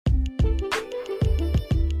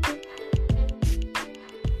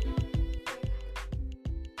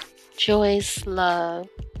Joy's love,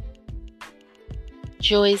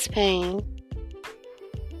 Joy's pain,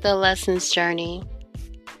 the lessons journey.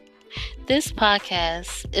 This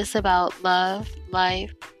podcast is about love,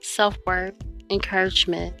 life, self-worth,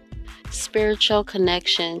 encouragement, spiritual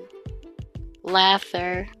connection,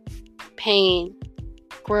 laughter, pain,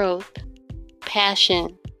 growth,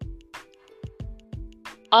 passion.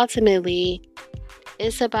 Ultimately,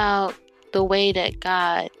 it's about the way that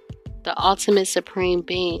God, the ultimate supreme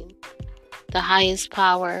being, the highest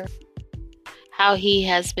power, how He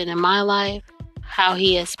has been in my life, how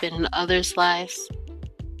He has been in others' lives,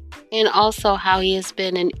 and also how He has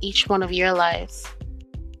been in each one of your lives.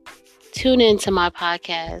 Tune into my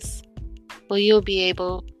podcast where you'll be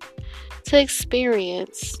able to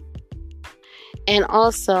experience and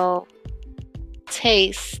also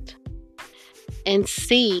taste and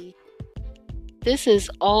see. This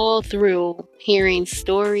is all through hearing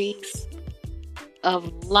stories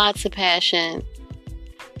of lots of passion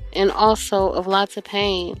and also of lots of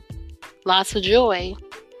pain, lots of joy.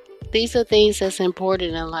 These are things that's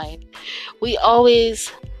important in life. We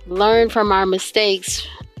always learn from our mistakes.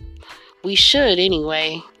 We should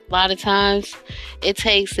anyway. A lot of times it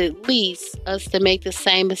takes at least us to make the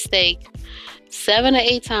same mistake 7 or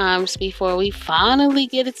 8 times before we finally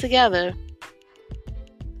get it together.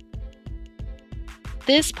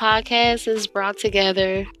 This podcast is brought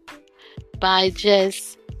together by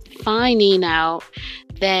just finding out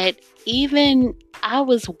that even I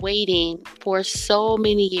was waiting for so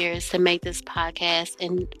many years to make this podcast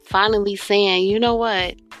and finally saying, you know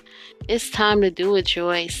what? It's time to do it,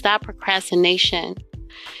 Joy. Stop procrastination.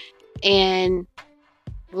 And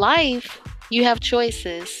life, you have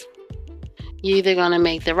choices. You're either going to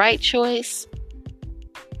make the right choice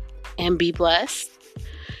and be blessed.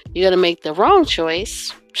 You're going to make the wrong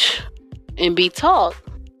choice and be taught.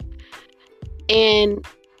 And,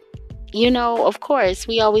 of course,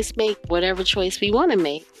 we always make whatever choice we want to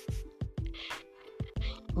make.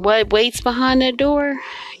 What waits behind that door,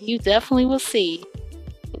 you definitely will see.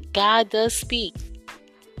 God does speak.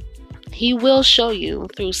 He will show you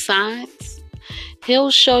through signs.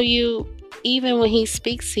 He'll show you even when He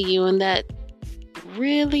speaks to you in that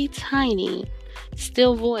really tiny,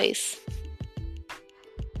 still voice.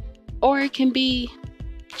 Or it can be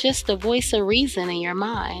just the voice of reason in your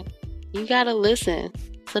mind. You got to listen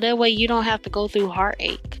so that way you don't have to go through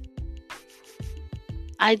heartache.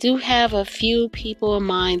 I do have a few people in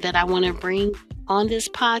mind that I want to bring on this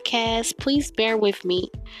podcast. Please bear with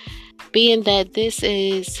me, being that this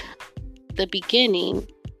is the beginning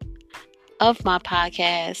of my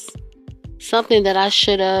podcast. Something that I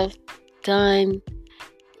should have done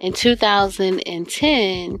in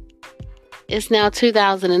 2010 is now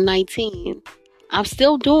 2019. I'm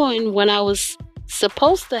still doing what I was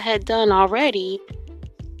supposed to have done already.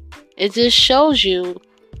 It just shows you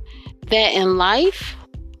that in life,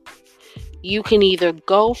 you can either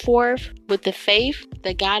go forth with the faith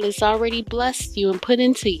that God has already blessed you and put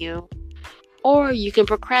into you, or you can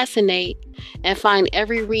procrastinate and find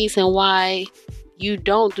every reason why you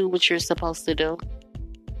don't do what you're supposed to do.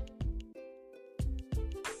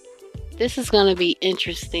 This is going to be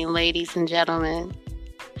interesting, ladies and gentlemen.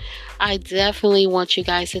 I definitely want you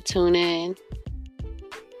guys to tune in.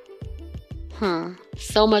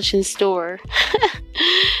 So much in store.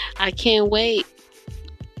 I can't wait.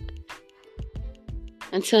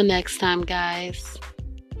 Until next time, guys.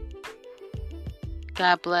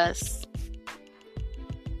 God bless.